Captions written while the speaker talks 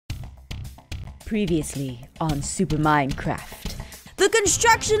Previously on Super Minecraft. The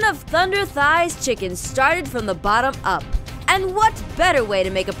construction of Thunder Thighs chicken started from the bottom up. And what better way to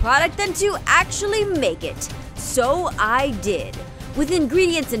make a product than to actually make it? So I did. With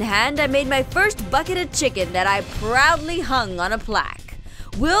ingredients in hand, I made my first bucket of chicken that I proudly hung on a plaque.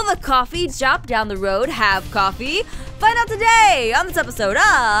 Will the coffee shop down the road have coffee? Find out today on this episode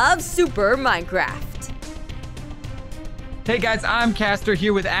of Super Minecraft. Hey guys, I'm Caster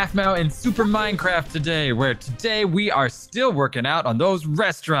here with Aphmau in Super Minecraft today, where today we are still working out on those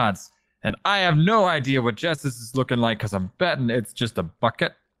restaurants. And I have no idea what Jess's is looking like because I'm betting it's just a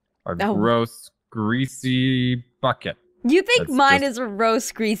bucket. A gross, greasy bucket. You think mine is a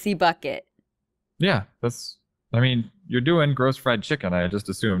roast, greasy bucket? Yeah, you're doing gross fried chicken. I just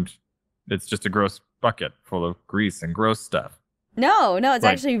assumed it's just a gross bucket full of grease and gross stuff. No, it's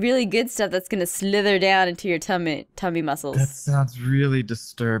actually really good stuff that's gonna slither down into your tummy muscles. That sounds really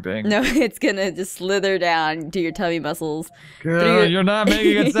disturbing. No, it's gonna just slither down into your tummy muscles. Girl, you're not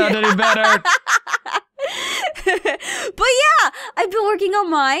making it sound any better. But yeah, I've been working on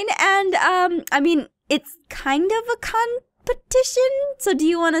mine, and it's kind of a competition. So do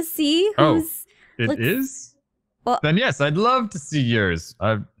you want to see who's? Oh, it is? Well, then yes, I'd love to see yours.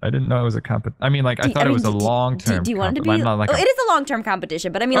 I didn't know it was a competition. I thought it was a long-term. Do you want it to be? It is a long-term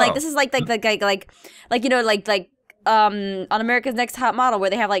competition, but this is like on America's Next Top Model where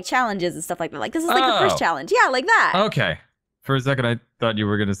they have like challenges and stuff like that. Like this is like the first challenge, yeah, like that. Okay. For a second, I thought you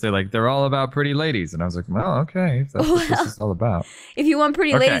were gonna say like they're all about pretty ladies, and I was like, well, okay, that's what this is all about. If you want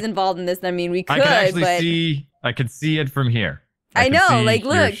pretty ladies involved in this, we could. I could see it from here. I know, like,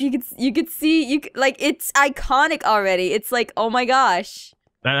 look, you could see, it's iconic already. It's like, oh my gosh.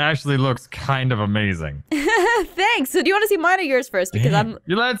 That actually looks kind of amazing. Thanks. So do you want to see mine or yours first? Because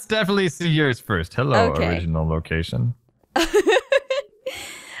Let's definitely see yours first. Hello, original location.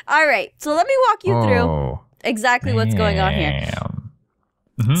 All right, so let me walk you through exactly what's going on here.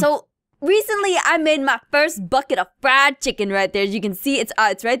 Mm-hmm. So recently, I made my first bucket of fried chicken right there. As you can see,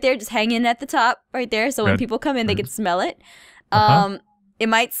 it's right there, just hanging at the top right there. So when people come in, they can smell it. It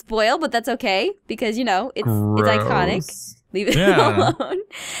might spoil, but that's okay because it's iconic. Leave it alone.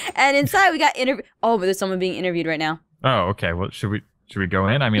 And inside we got but there's someone being interviewed right now. Oh, okay. Well, should we go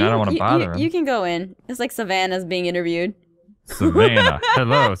in? I don't want to bother him. You can go in. It's like Savannah's being interviewed. Savannah.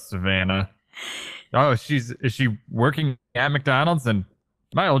 Hello, Savannah. Oh, is she working at McDonald's? And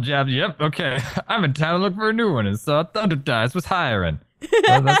my old job, yep, okay. I'm in town to look for a new one and saw Thunder Thighs was hiring.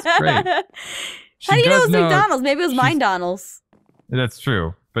 Oh, that's great. How do you know it was McDonald's? Maybe it was Mindonald's. That's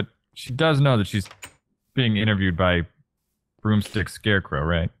true, but she does know that she's being interviewed by Broomstick Scarecrow,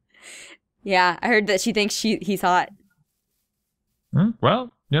 right? Yeah, I heard that she thinks he's hot.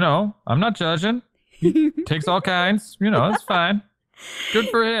 Well, I'm not judging. He takes all kinds. It's fine. Good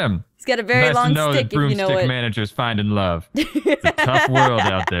for him. He's got a very long stick, if you know what. Broomstick managers finding love. It's a tough world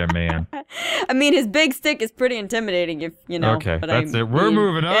out there, man. His big stick is pretty intimidating, if you know. Okay, that's it. We're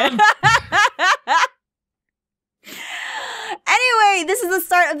moving on. Anyway, this is the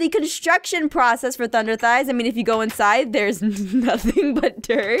start of the construction process for Thunder Thighs. If you go inside, there's nothing but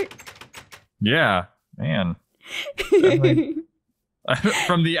dirt. Yeah, man.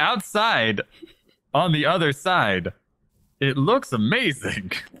 From the outside, on the other side, it looks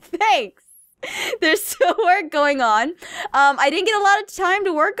amazing. Thanks. There's still work going on. I didn't get a lot of time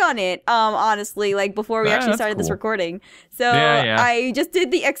to work on it, honestly, before we actually started this recording. So I just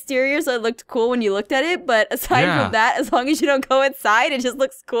did the exterior so it looked cool when you looked at it. But aside from that, as long as you don't go inside, it just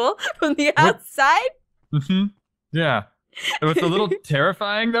looks cool from the outside. Mm-hmm. Yeah. What's a little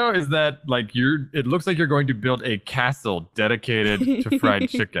terrifying, though, is that it looks like you're going to build a castle dedicated to fried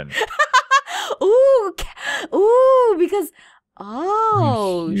chicken. Ooh, because...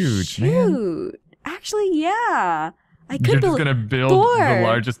 huge, shoot. Man. Actually, yeah. You're just going to build the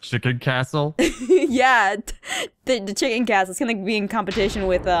largest chicken castle? Yeah. The chicken castle is going to be in competition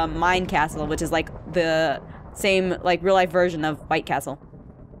with Mine Castle, which is the same real-life version of White Castle.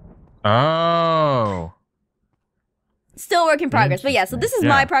 Oh. Still work in progress. But yeah, so this is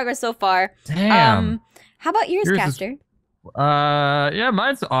my progress so far. Damn. How about yours, Caster? Yeah,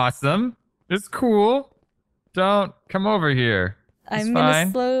 mine's awesome. It's cool. Don't come over here. I'm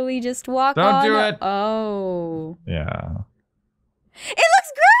gonna slowly just walk on. Don't do it. Oh. Yeah. It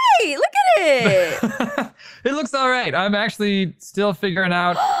looks great! Look at it! It looks all right. I'm actually still figuring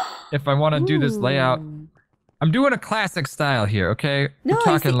out if I want to do this layout. I'm doing a classic style here, okay? No,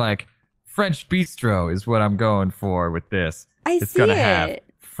 we're talking French bistro is what I'm going for with this. It's gonna have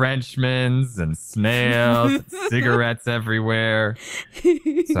Frenchmans and snails, and cigarettes everywhere.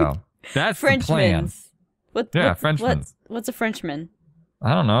 So that's the plan. Frenchmans. Frenchmans. What's a Frenchman?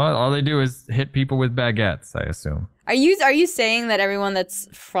 I don't know. All they do is hit people with baguettes, I assume. Are you saying that everyone that's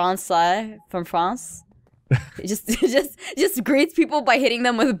Français from France just greets people by hitting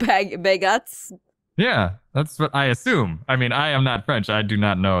them with baguettes? Yeah, that's what I assume. I mean, I am not French. I do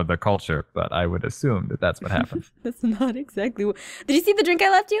not know the culture, but I would assume that that's what happened. That's not exactly what... Did you see the drink I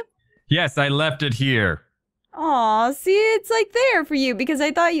left you? Yes, I left it here. Aw, see, it's like there for you because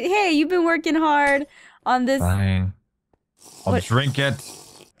I thought hey, you've been working hard on this. Fine. I'll drink it.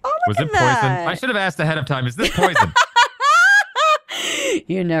 Oh, Was it poison? I should have asked ahead of time. Is this poison?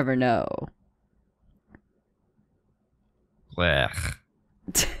 You never know. Blech.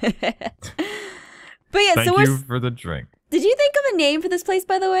 But yeah, Thank you for the drink. Did you think of a name for this place,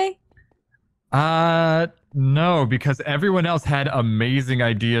 by the way? No, because everyone else had amazing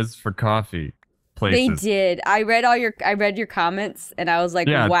ideas for coffee places. They did. I read your comments, and I was like,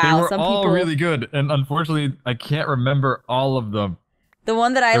 yeah, wow, they were some all people really good, and unfortunately, I can't remember all of them. The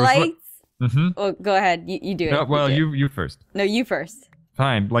one that I liked. Oh, go ahead. You do it. No, well, you first. No, you first.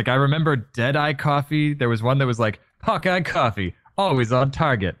 Fine. Like I remember Deadeye Coffee. There was one that was like Hawkeye Coffee, always on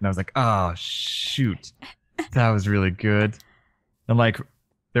target, and I was like, oh shoot, that was really good. And like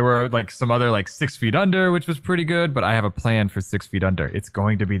there were like some other like 6 Feet Under, which was pretty good. But I have a plan for 6 Feet Under. It's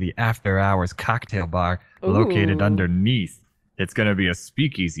going to be the after hours cocktail bar located underneath. It's going to be a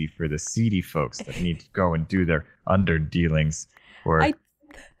speakeasy for the seedy folks that need to go and do their under dealings or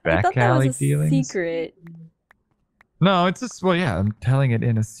back alley dealings. Secret. No, it's just, well, yeah, I'm telling it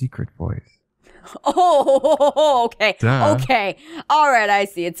in a secret voice. Oh, okay. Duh. Okay. All right, I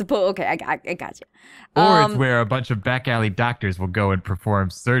see. It's okay, I got you. Or it's where a bunch of back alley doctors will go and perform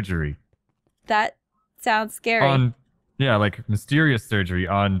surgery. That sounds scary. Yeah, like mysterious surgery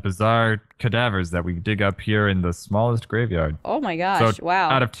on bizarre cadavers that we dig up here in the smallest graveyard. Oh my gosh, so wow.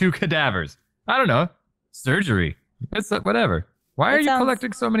 Out of 2 cadavers. I don't know. Surgery. It's whatever. Why are you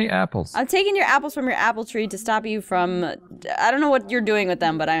collecting so many apples? I'm taking your apples from your apple tree to stop you from... I don't know what you're doing with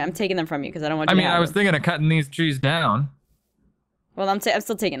them, but I'm taking them from you because I don't want you to have I was thinking of cutting these trees down. Well, I'm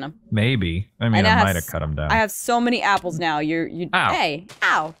still taking them. Maybe. I mean, I might have cut them down. I have so many apples now. You. Ow. Hey,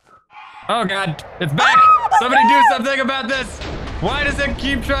 ow. Oh, God. It's back. Somebody do something about this. Why does it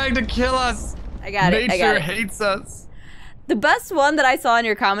keep trying to kill us? I got it. Nature hates us. The best one that I saw in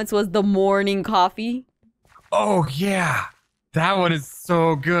your comments was the morning coffee. Oh, yeah. That one is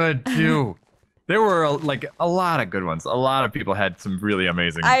so good, too. There were, like, a lot of good ones. A lot of people had some really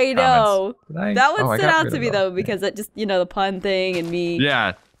amazing I know. comments. That one stood out to me, though, because it just, the pun thing and me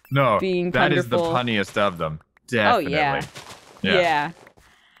being that is the wonderful. punniest of them. Definitely. Oh, yeah. Yeah.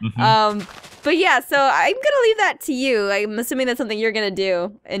 Mm-hmm. But yeah, so I'm going to leave that to you. I'm assuming that's something you're going to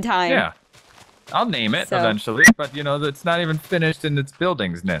do in time. Yeah. I'll name it eventually, but, it's not even finished in its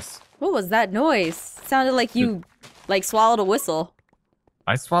buildingsness. What was that noise? It sounded like you... like swallowed a whistle.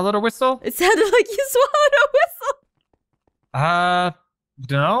 I swallowed a whistle? It sounded like you swallowed a whistle.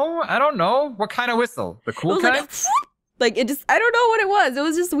 No, I don't know. What kind of whistle? The cool kind? Like it just, I don't know what it was. It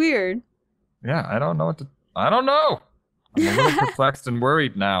was just weird. Yeah, I don't know I don't know. I'm a little perplexed and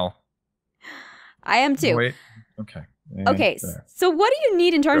worried now. I am too. Wait. Okay. Okay, so what do you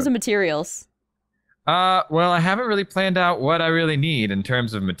need in terms of materials? Well, I haven't really planned out what I really need in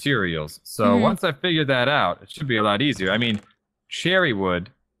terms of materials. So once I figure that out, it should be a lot easier. I mean, cherry wood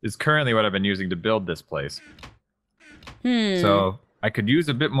is currently what I've been using to build this place. So I could use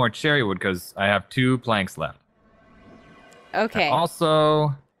a bit more cherry wood because I have 2 planks left. Okay. Also,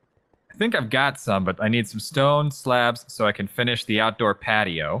 I think I've got some, but I need some stone slabs so I can finish the outdoor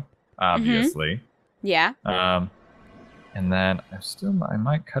patio, obviously. Yeah. And then I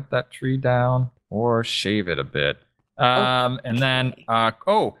might cut that tree down. Or shave it a bit. And then,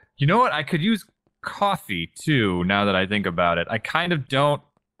 you know what? I could use coffee too, now that I think about it. I kind of don't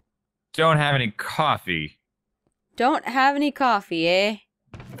have any coffee. Don't have any coffee, eh?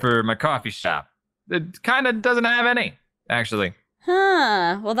 For my coffee shop. It kind of doesn't have any, actually.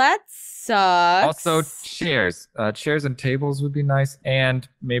 Huh. Well, that sucks. Also, chairs. Chairs and tables would be nice. And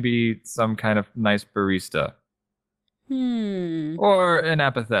maybe some kind of nice barista. Or an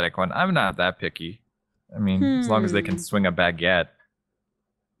apathetic one. I'm not that picky. I mean, as long as they can swing a baguette.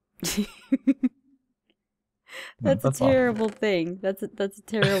 That's a terrible thing. That's a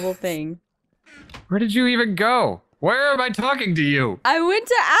terrible thing. Where did you even go? Where am I talking to you? I went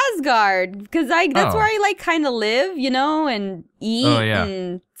to Asgard because that's where I like kind of live, and eat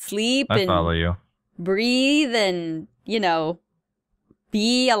and sleep and follow you. Breathe and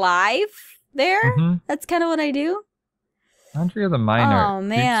be alive there. That's kind of what I do. Andrea the Miner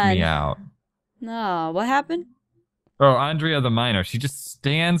freaks me out. No, what happened? Oh, Andrea the Miner. She just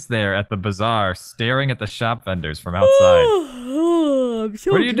stands there at the bazaar staring at the shop vendors from outside. I'm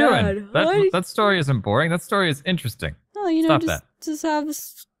so What are you glad. doing? That story isn't boring. That story is interesting. Oh, you know, Stop that. just have a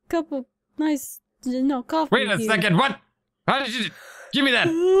couple nice, coffee. Wait a second. What? How did you... Give me that.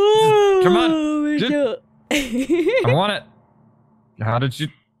 Come on. I want it. How did you...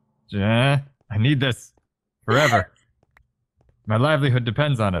 I need this. Forever. My livelihood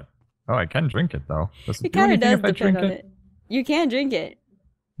depends on it. Oh, I can drink it, though. It kind of does depend on it. You can drink it.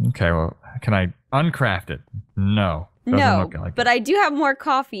 Okay, well, can I uncraft it? No. No, but I do have more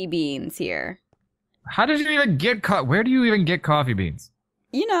coffee beans here. How did you even get Where do you even get coffee beans?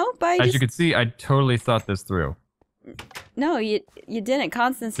 You know, As you can see, I totally thought this through. No, you didn't.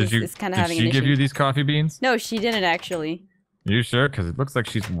 Constance is kind of having an issue. Did she give you these coffee beans? No, she didn't actually. You sure? Because it looks like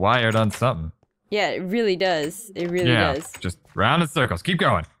she's wired on something. Yeah, it really does. It really does. Just round in circles. Keep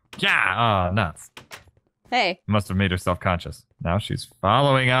going. Yeah. Oh, nuts. Hey. Must have made her self-conscious. Now she's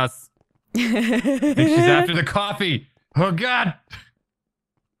following us. I think she's after the coffee. Oh, God.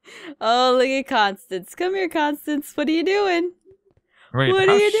 Oh, look at Constance. Come here, Constance. What are you doing? Wait,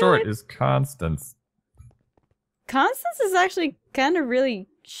 how short is Constance? Constance is actually kind of really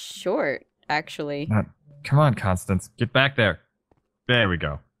short, actually. Come on, Constance. Get back there. There we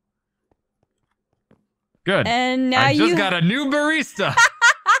go. Good. And now I just got a new barista.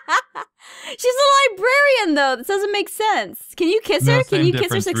 She's a librarian, though. This doesn't make sense. Can you kiss her? Can you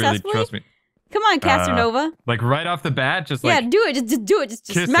kiss her successfully? Really, trust me. Come on, Castronova. Like right off the bat, just like... Yeah, do it. Just do it. Just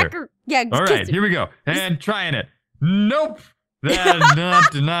smack her. Yeah, just all right, here we go. And trying it. Nope. That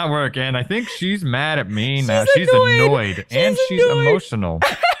did not work. And I think she's mad at me now. She's annoyed. And she's emotional.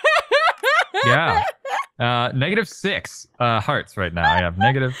 Yeah. -6 hearts right now. I have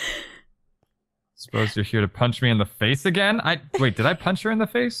negative... Suppose you're here to punch me in the face again? Wait, did I punch her in the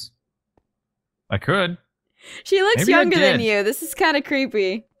face? I could. She looks younger than you. This is kind of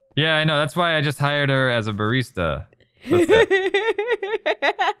creepy. Yeah, I know. That's why I just hired her as a barista. That's it.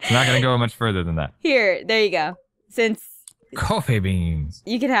 It's not going to go much further than that. Here, there you go. Since... Coffee beans.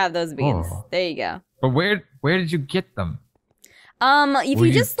 You can have those beans. Oh. There you go. But where did you get them? If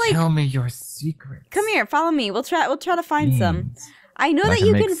you just like... tell me your secrets. Come here, follow me. We'll try to find some. I know that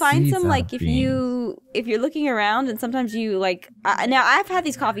you can find some, like, if you're looking around, and sometimes you, like... now, I've had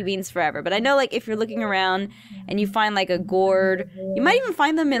these coffee beans forever, but I know, like, if you're looking around and you find, like, a gourd, you might even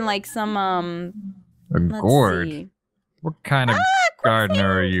find them in, like, some, A gourd? See. What kind of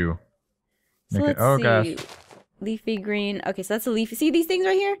gardener are you? So let's see. Gosh. Leafy green. Okay, so that's a leafy... See these things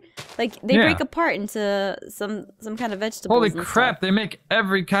right here? Like, they break apart into some kind of vegetables. Holy crap, they make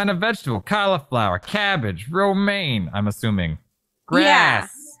every kind of vegetable. Cauliflower, cabbage, romaine, I'm assuming. Grass. Yeah.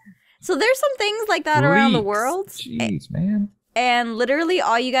 So there's some things like that around the world. Jeez, man. And literally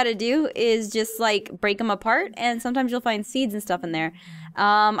all you gotta do is just like break them apart, and sometimes you'll find seeds and stuff in there.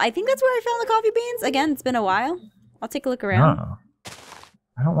 I think that's where I found the coffee beans. Again, it's been a while. I'll take a look around. Oh.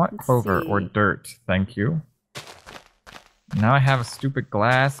 I don't want clover or dirt, thank you. Now I have a stupid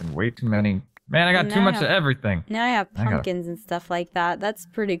glass and way too many. Man, I got too much of everything. Now I have pumpkins and stuff like that. That's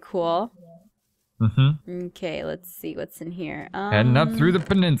pretty cool. Mm-hmm. Okay, let's see what's in here. Heading up through the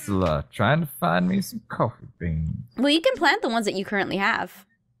peninsula, trying to find me some coffee beans. Well, you can plant the ones that you currently have.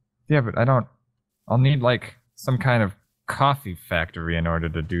 Yeah, but I'll need like some kind of coffee factory in order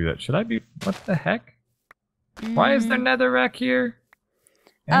to do that. Should I be? What the heck? Why is there netherrack here?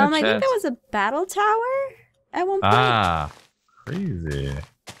 I think there was a battle tower at one point. Ah, crazy.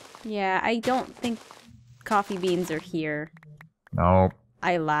 Yeah, I don't think coffee beans are here. Nope.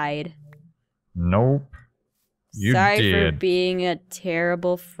 I lied. Nope. You Sorry did. for being a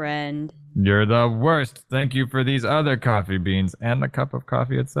terrible friend. You're the worst. Thank you for these other coffee beans and the cup of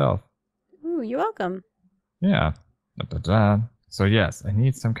coffee itself. Ooh, you're welcome. Yeah. Da-da-da. So yes, I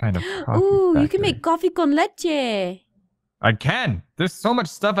need some kind of coffee Ooh, factory. You can make coffee con leche. I can. There's so much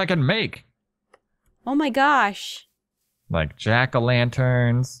stuff I can make. Oh my gosh. Like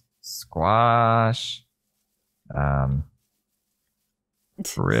jack-o'-lanterns, squash,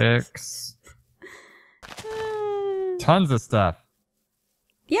 bricks. Tons of stuff.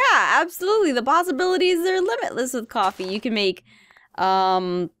 Yeah, absolutely. The possibilities are limitless with coffee. You can make,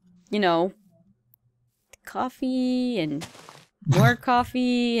 you know, coffee and more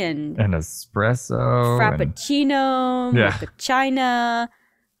coffee and an espresso, frappuccino, mochaccino,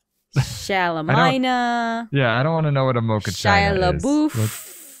 shalamina. I don't want to know what a mochaccino is. Shia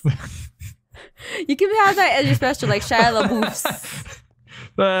LaBeouf. You can have that as your special, like Shia LaBeouf's.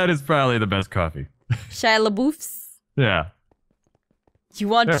 That is probably the best coffee. Shia LaBeouf's? Yeah. You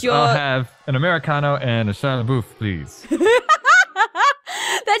want your... I'll have an Americano and a Shia LaBeouf, please.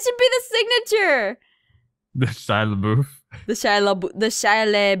 That should be the signature. The Shia LaBeouf. The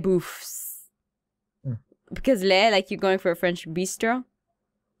Shia LaBeoufs. Because like you're going for a French bistro.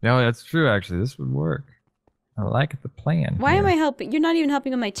 No, that's true. Actually, this would work. I like the plan. Why am I helping? You're not even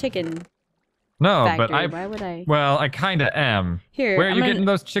helping with my chicken. No, factory. but I. Why would I? Well, I kind of am. Here. Where are you getting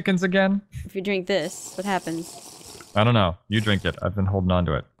those chickens again? If you drink this, what happens? I don't know. You drink it. I've been holding on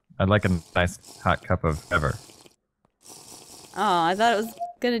to it. I'd like a nice hot cup of ever. Oh, I thought it was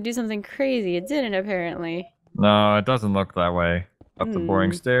gonna do something crazy. It didn't, apparently. No, it doesn't look that way. Up the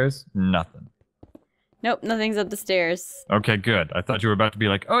boring stairs, nothing. Nope, nothing's up the stairs. Okay, good. I thought you were about to be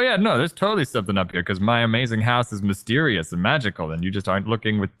like, oh yeah, no, there's totally something up here because my amazing house is mysterious and magical and you just aren't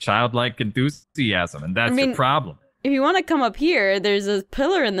looking with childlike enthusiasm and that's your problem. If you want to come up here, there's a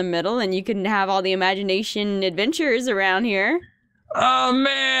pillar in the middle and you can have all the imagination adventures around here. Oh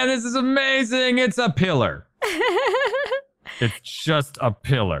man, this is amazing. It's a pillar. It's just a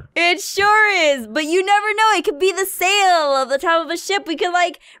pillar. It sure is, but you never know. It could be the sail of the top of a ship. We could,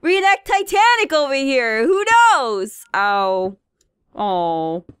 like, reenact Titanic over here. Who knows? Ow.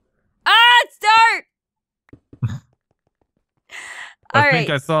 Oh. Ah, it's dark! I think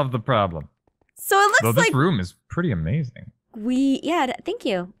I solved the problem. So it looks like... this room is pretty amazing. Yeah, thank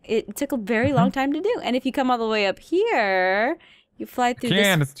you. It took a very long time to do. And if you come all the way up here, you fly through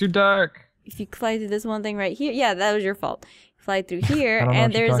it's too dark. If you fly through this one thing right here, yeah, that was your fault. Fly through here,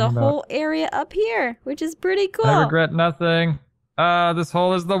 and there's a whole area up here, which is pretty cool. I regret nothing. This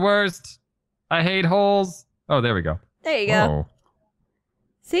hole is the worst. I hate holes. Oh, there we go. There you go. Oh.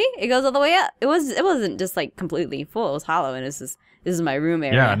 See, it goes all the way up. It wasn't just like completely full. It was hollow, and this is my room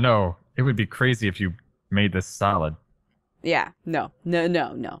area. Yeah, no, it would be crazy if you made this solid. Yeah, no,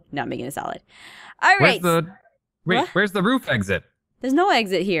 not making it solid. All right. Where's the roof exit? There's no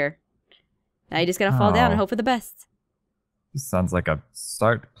exit here. Now you just gotta fall down and hope for the best. This sounds like a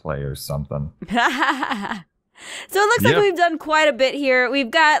Sart play or something. So it looks like we've done quite a bit here. We've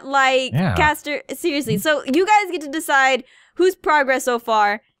got like Caster. Seriously, so you guys get to decide whose progress so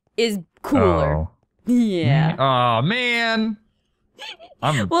far is cooler. Oh. Yeah. Oh man.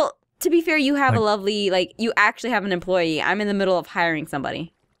 Well, to be fair, you have a lovely you actually have an employee. I'm in the middle of hiring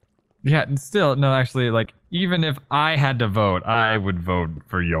somebody. Yeah, and still, no, actually, like, even if I had to vote, I would vote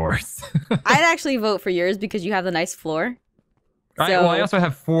for yours. I'd actually vote for yours because you have the nice floor. I also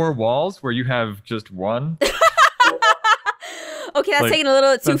have 4 walls where you have just one. Okay, that's taking a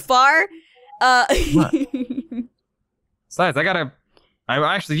little too far. Besides,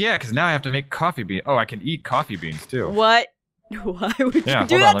 because now I have to make coffee beans. Oh, I can eat coffee beans, too. What? Why would you do that to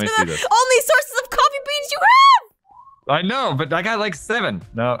the only sources of coffee beans you have? I know, but I got like 7.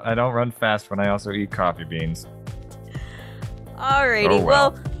 No, I don't run fast when I also eat coffee beans. Alrighty,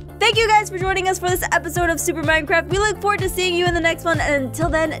 well, thank you guys for joining us for this episode of Super Minecraft. We look forward to seeing you in the next one, and until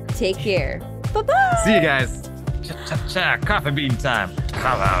then, take care. Bye-bye! See you guys. Cha-cha-cha, coffee bean time.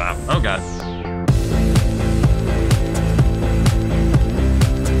 Oh, God.